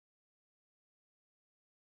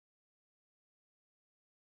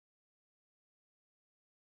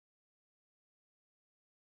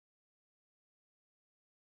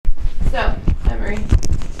So, memory.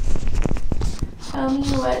 Tell me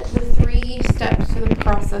what the 3 steps to the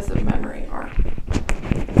process of memory are.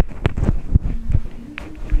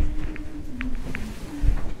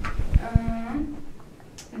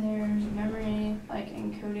 There's memory, like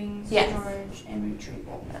encoding, Yes. storage, and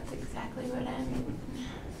retrieval. That's exactly what I mean.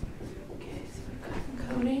 Okay, so we've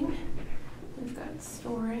got encoding, we've got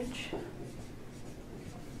storage,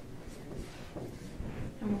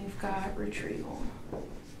 and we've got retrieval.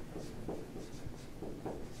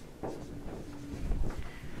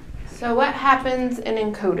 So what happens in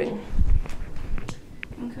encoding?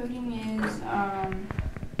 Encoding is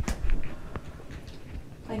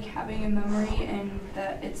like having a memory, and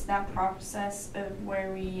it's that process of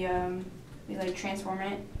where we like transform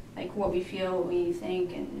it, like what we feel, what we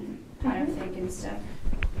think, and kind of think and stuff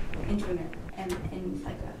into in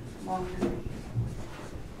like a long memory.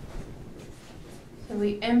 So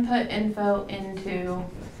we input info into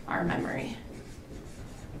our memory.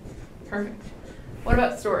 Perfect. What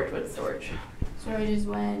about storage? What's storage? Storage is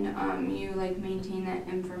when you like maintain that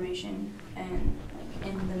information and like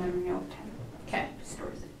in the memory all the time. Okay.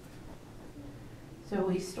 Stores it. So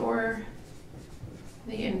we store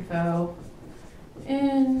the info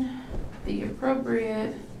in the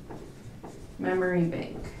appropriate memory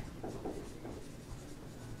bank.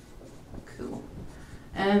 Cool.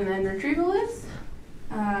 And then retrieval is?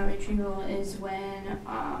 Retrieval is when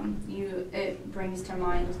it brings to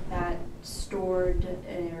mind that stored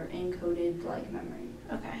or encoded like memory.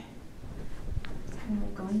 Okay. It's kind of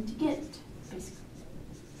like going to get it, basically.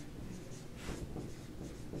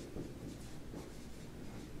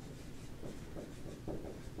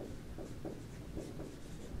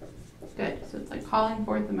 Good. So it's like calling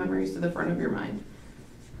forth the memories to the front of your mind.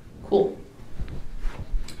 Cool.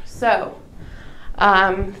 So,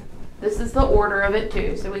 this is the order of it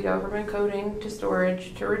too. So we go from encoding to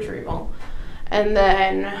storage to retrieval. And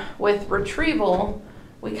then with retrieval,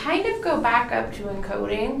 we kind of go back up to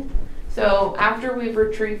encoding. So after we've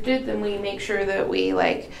retrieved it, then we make sure that we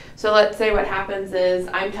so let's say what happens is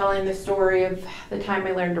I'm telling the story of the time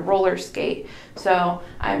I learned to roller skate. So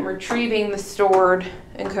I'm retrieving the stored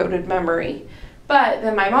encoded memory. But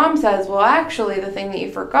then my mom says, well, actually, the thing that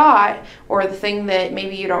you forgot, or the thing that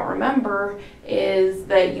maybe you don't remember, is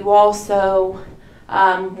that you also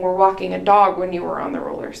were walking a dog when you were on the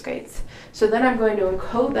roller skates. So then I'm going to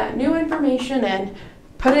encode that new information and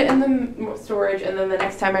put it in the storage, and then the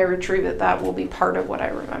next time I retrieve it, that will be part of what I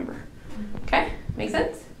remember. Okay? Make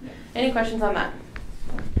sense? Any questions on that?